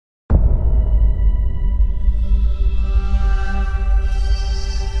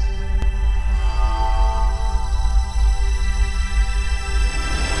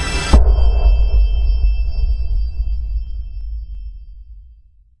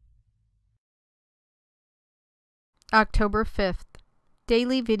October 5th,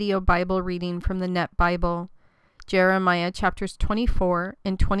 Daily Video Bible Reading from the Net Bible, Jeremiah chapters 24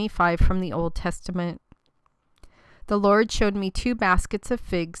 and 25 from the Old Testament. The Lord showed me 2 baskets of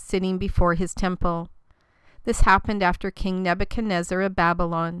figs sitting before his temple. This happened after King Nebuchadnezzar of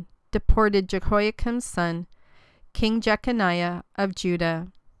Babylon deported Jehoiakim's son, King Jeconiah of Judah.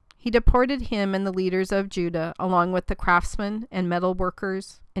 He deported him and the leaders of Judah, along with the craftsmen and metal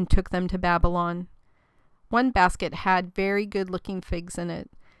workers, and took them to Babylon. One basket had very good-looking figs in it.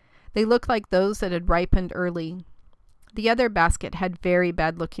 They looked like those that had ripened early. The other basket had very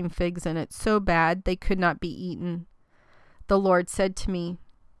bad-looking figs in it, so bad they could not be eaten. The Lord said to me,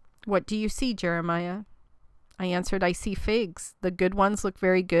 "What do you see, Jeremiah?" I answered, "I see figs. The good ones look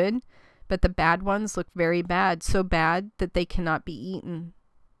very good, but the bad ones look very bad, so bad that they cannot be eaten."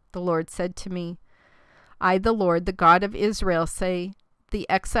 The Lord said to me, "I, the Lord, the God of Israel, say, the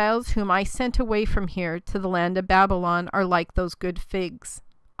exiles whom I sent away from here to the land of Babylon are like those good figs.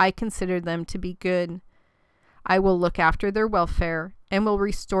 I consider them to be good. I will look after their welfare and will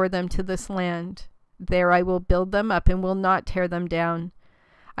restore them to this land. There I will build them up and will not tear them down.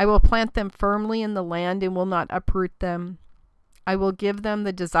 I will plant them firmly in the land and will not uproot them. I will give them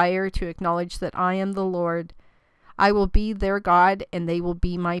the desire to acknowledge that I am the Lord. I will be their God and they will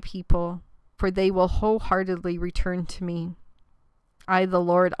be my people, for they will wholeheartedly return to me. I, the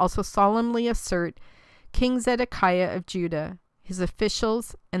Lord, also solemnly assert King Zedekiah of Judah, his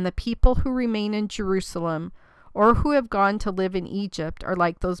officials, and the people who remain in Jerusalem or who have gone to live in Egypt are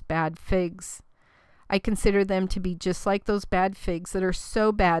like those bad figs. I consider them to be just like those bad figs that are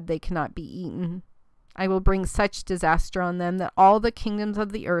so bad they cannot be eaten. I will bring such disaster on them that all the kingdoms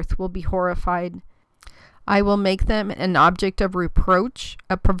of the earth will be horrified. I will make them an object of reproach,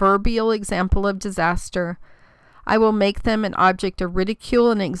 a proverbial example of disaster. I will make them an object of ridicule,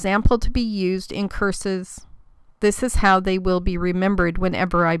 an example to be used in curses. This is how they will be remembered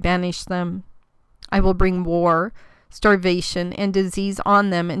whenever I banish them. I will bring war, starvation, and disease on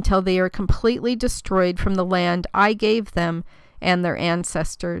them until they are completely destroyed from the land I gave them and their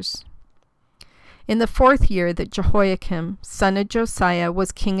ancestors. In the 4th year that Jehoiakim, son of Josiah,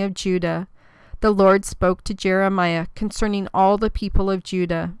 was king of Judah, the Lord spoke to Jeremiah concerning all the people of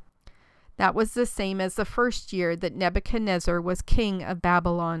Judah. That was the same as the 1st year that Nebuchadnezzar was king of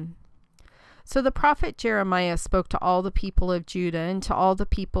Babylon. So the prophet Jeremiah spoke to all the people of Judah and to all the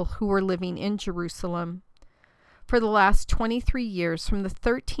people who were living in Jerusalem. For the last 23 years, from the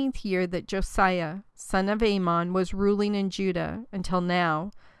 13th year that Josiah, son of Ammon, was ruling in Judah until now,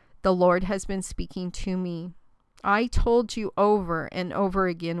 the Lord has been speaking to me. I told you over and over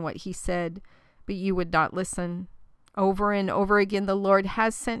again what he said, but you would not listen. Over and over again the Lord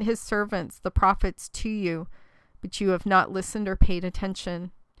has sent his servants, the prophets, to you, but you have not listened or paid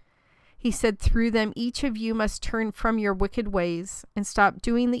attention. He said through them, each of you must turn from your wicked ways and stop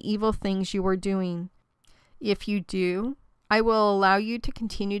doing the evil things you are doing. If you do, I will allow you to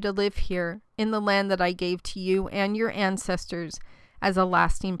continue to live here in the land that I gave to you and your ancestors as a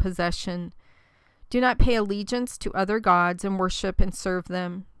lasting possession. Do not pay allegiance to other gods and worship and serve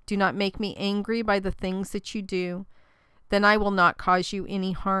them. Do not make me angry by the things that you do. Then I will not cause you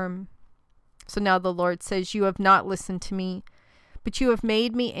any harm. So now the Lord says, you have not listened to me, but you have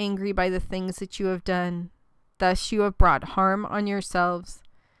made me angry by the things that you have done. Thus you have brought harm on yourselves.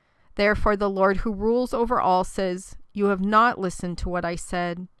 Therefore the Lord who rules over all says, you have not listened to what I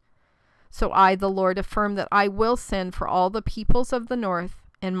said. So I, the Lord, affirm that I will send for all the peoples of the north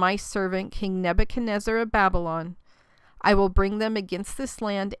and my servant King Nebuchadnezzar of Babylon. I will bring them against this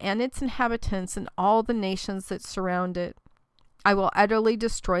land and its inhabitants and all the nations that surround it. I will utterly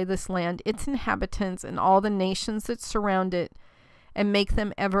destroy this land, its inhabitants, and all the nations that surround it, and make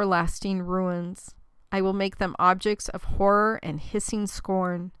them everlasting ruins. I will make them objects of horror and hissing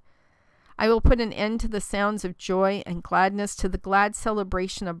scorn. I will put an end to the sounds of joy and gladness, to the glad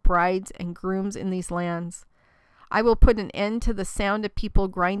celebration of brides and grooms in these lands. I will put an end to the sound of people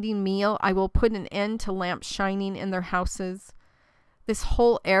grinding meal. I will put an end to lamps shining in their houses. This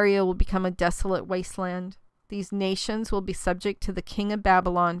whole area will become a desolate wasteland. These nations will be subject to the king of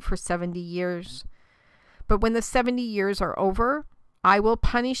Babylon for 70 years. But when the 70 years are over, I will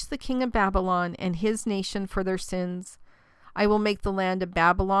punish the king of Babylon and his nation for their sins. I will make the land of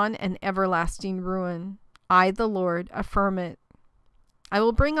Babylon an everlasting ruin. I, the Lord, affirm it. I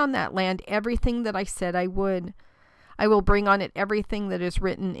will bring on that land everything that I said I would. I will bring on it everything that is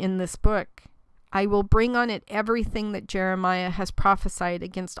written in this book. I will bring on it everything that Jeremiah has prophesied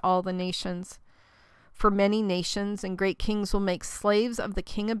against all the nations. For many nations and great kings will make slaves of the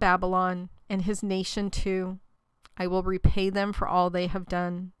king of Babylon and his nation too. I will repay them for all they have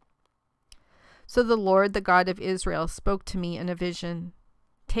done. So the Lord, the God of Israel, spoke to me in a vision.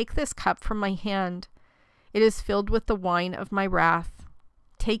 Take this cup from my hand. It is filled with the wine of my wrath.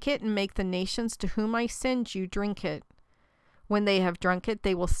 Take it and make the nations to whom I send you drink it. When they have drunk it,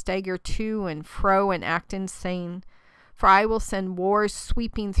 they will stagger to and fro and act insane, for I will send wars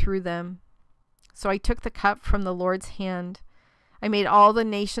sweeping through them. So I took the cup from the Lord's hand. I made all the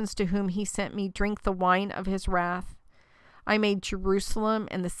nations to whom he sent me drink the wine of his wrath. I made Jerusalem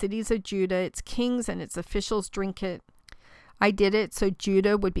and the cities of Judah, its kings and its officials, drink it. I did it so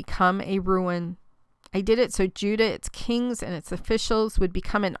Judah would become a ruin. I did it so Judah, its kings and its officials, would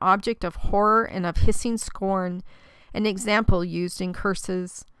become an object of horror and of hissing scorn, an example used in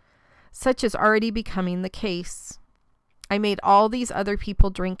curses. Such is already becoming the case. I made all these other people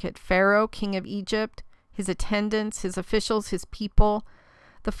drink it: Pharaoh, king of Egypt, his attendants, his officials, his people,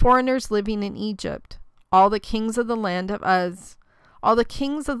 the foreigners living in Egypt, all the kings of the land of Uz, all the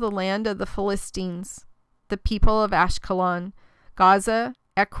kings of the land of the Philistines, the people of Ashkelon, Gaza,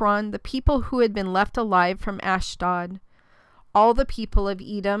 Ekron, the people who had been left alive from Ashdod, all the people of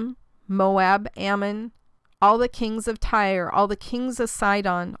Edom, Moab, Ammon, all the kings of Tyre, all the kings of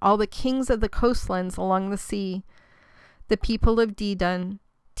Sidon, all the kings of the coastlands along the sea, the people of Dedan,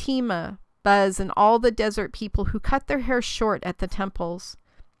 Tema, Buz, and all the desert people who cut their hair short at the temples,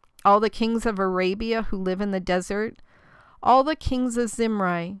 all the kings of Arabia who live in the desert, all the kings of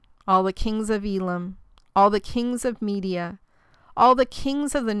Zimri, all the kings of Elam, all the kings of Media, all the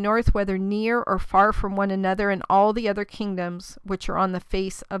kings of the north, whether near or far from one another, and all the other kingdoms which are on the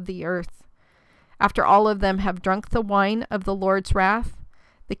face of the earth. After all of them have drunk the wine of the Lord's wrath,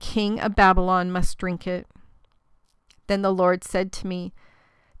 the king of Babylon must drink it. Then the Lord said to me,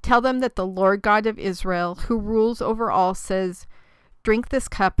 tell them that the Lord God of Israel, who rules over all, says, drink this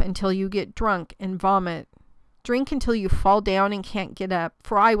cup until you get drunk and vomit. Drink until you fall down and can't get up,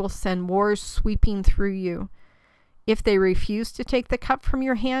 for I will send wars sweeping through you. If they refuse to take the cup from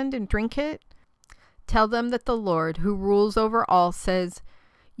your hand and drink it, tell them that the Lord, who rules over all, says,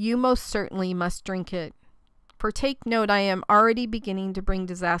 you most certainly must drink it. For take note, I am already beginning to bring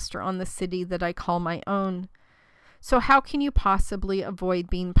disaster on the city that I call my own. So how can you possibly avoid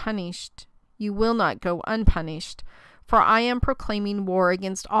being punished? You will not go unpunished, for I am proclaiming war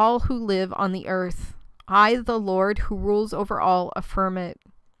against all who live on the earth. I, the Lord, who rules over all, affirm it.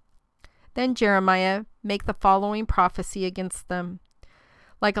 Then Jeremiah, make the following prophecy against them.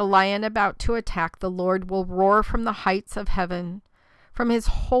 Like a lion about to attack, the Lord will roar from the heights of heaven. From his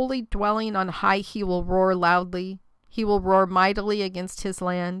holy dwelling on high he will roar loudly. He will roar mightily against his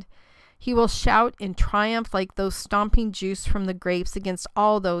land. He will shout in triumph like those stomping juice from the grapes against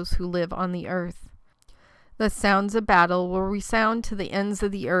all those who live on the earth. The sounds of battle will resound to the ends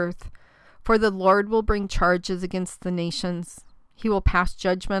of the earth, for the Lord will bring charges against the nations. He will pass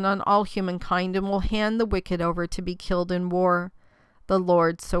judgment on all humankind and will hand the wicked over to be killed in war. The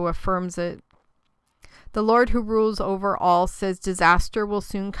Lord so affirms it. The Lord who rules over all says disaster will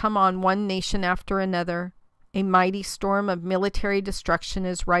soon come on one nation after another. A mighty storm of military destruction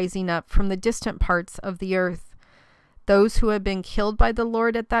is rising up from the distant parts of the earth. Those who have been killed by the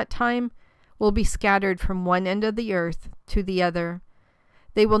Lord at that time will be scattered from one end of the earth to the other.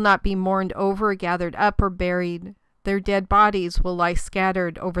 They will not be mourned over, gathered up, or buried. Their dead bodies will lie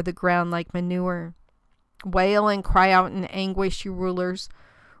scattered over the ground like manure. Wail and cry out in anguish, you rulers.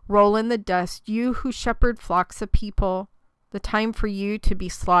 Roll in the dust, you who shepherd flocks of people. The time for you to be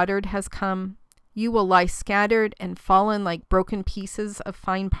slaughtered has come. You will lie scattered and fallen like broken pieces of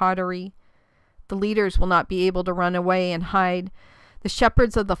fine pottery. The leaders will not be able to run away and hide. The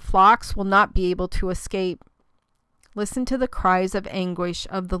shepherds of the flocks will not be able to escape. Listen to the cries of anguish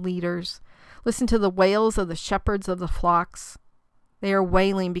of the leaders. Listen to the wails of the shepherds of the flocks. They are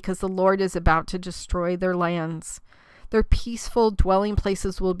wailing because the Lord is about to destroy their lands. Their peaceful dwelling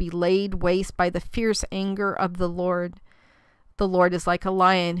places will be laid waste by the fierce anger of the Lord. The Lord is like a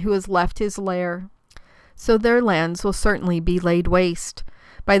lion who has left his lair. So their lands will certainly be laid waste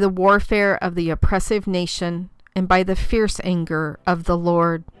by the warfare of the oppressive nation and by the fierce anger of the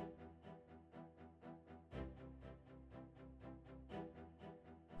Lord.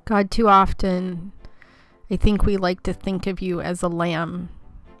 God, too often, I think we like to think of you as a lamb,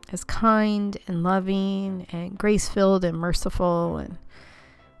 as kind and loving and grace-filled and merciful, and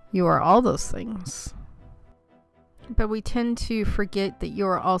you are all those things. But we tend to forget that you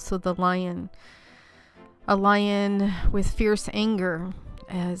are also the lion, a lion with fierce anger,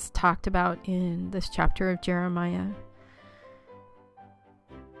 as talked about in this chapter of Jeremiah.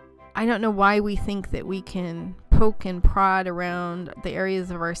 I don't know why we think that we can poke and prod around the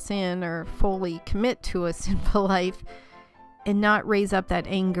areas of our sin or fully commit to a sinful life and not raise up that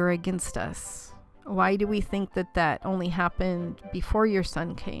anger against us. Why do we think that that only happened before your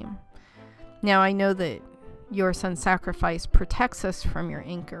son came? Now, I know that your son's sacrifice protects us from your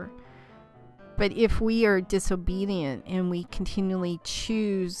anger. But if we are disobedient and we continually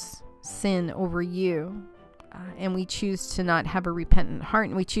choose sin over you, and we choose to not have a repentant heart,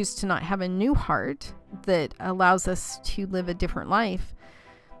 and we choose to not have a new heart that allows us to live a different life,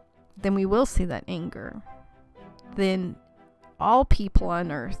 then we will see that anger. Then all people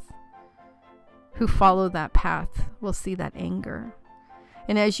on earth who follow that path will see that anger.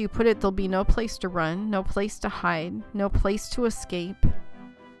 And as you put it, there'll be no place to run, no place to hide, no place to escape.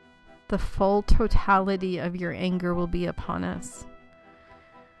 The full totality of your anger will be upon us.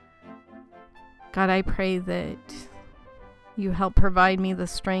 God, I pray that you help provide me the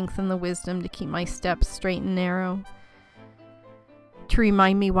strength and the wisdom to keep my steps straight and narrow, to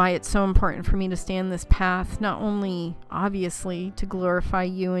remind me why it's so important for me to stay on this path, not only obviously to glorify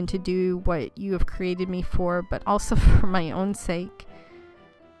you and to do what you have created me for, but also for my own sake,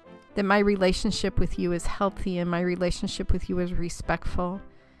 that my relationship with you is healthy and my relationship with you is respectful,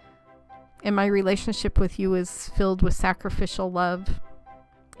 and my relationship with you is filled with sacrificial love.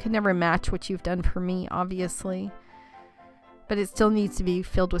 Can never match what you've done for me, obviously, but it still needs to be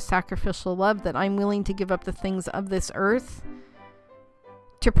filled with sacrificial love, that I'm willing to give up the things of this earth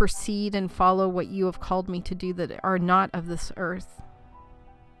to proceed and follow what you have called me to do that are not of this earth.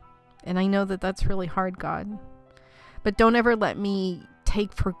 And I know that that's really hard, God, but don't ever let me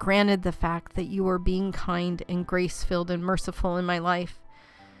take for granted the fact that you are being kind and grace-filled and merciful in my life.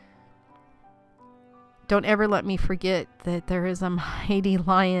 Don't ever let me forget that there is a mighty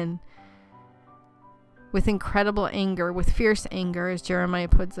lion with incredible anger, with fierce anger, as Jeremiah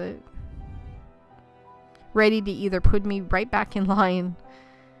puts it, ready to either put me right back in line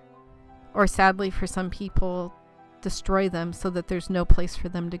or, sadly for some people, destroy them so that there's no place for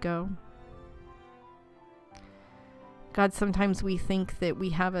them to go. God, sometimes we think that we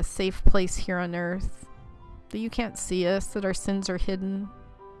have a safe place here on earth, that you can't see us, that our sins are hidden.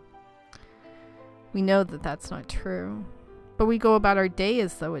 We know that that's not true, but we go about our day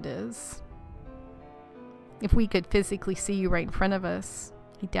as though it is. If we could physically see you right in front of us,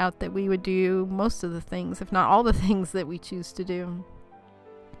 I doubt that we would do most of the things, if not all the things that we choose to do.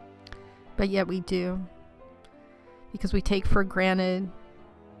 But yet we do, because we take for granted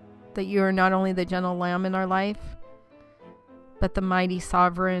that you are not only the gentle lamb in our life, but the mighty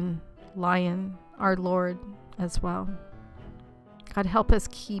sovereign lion, our Lord, as well. God, help us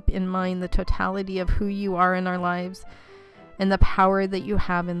keep in mind the totality of who you are in our lives and the power that you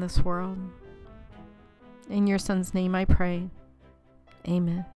have in this world. In your Son's name I pray.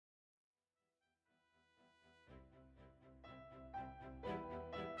 Amen.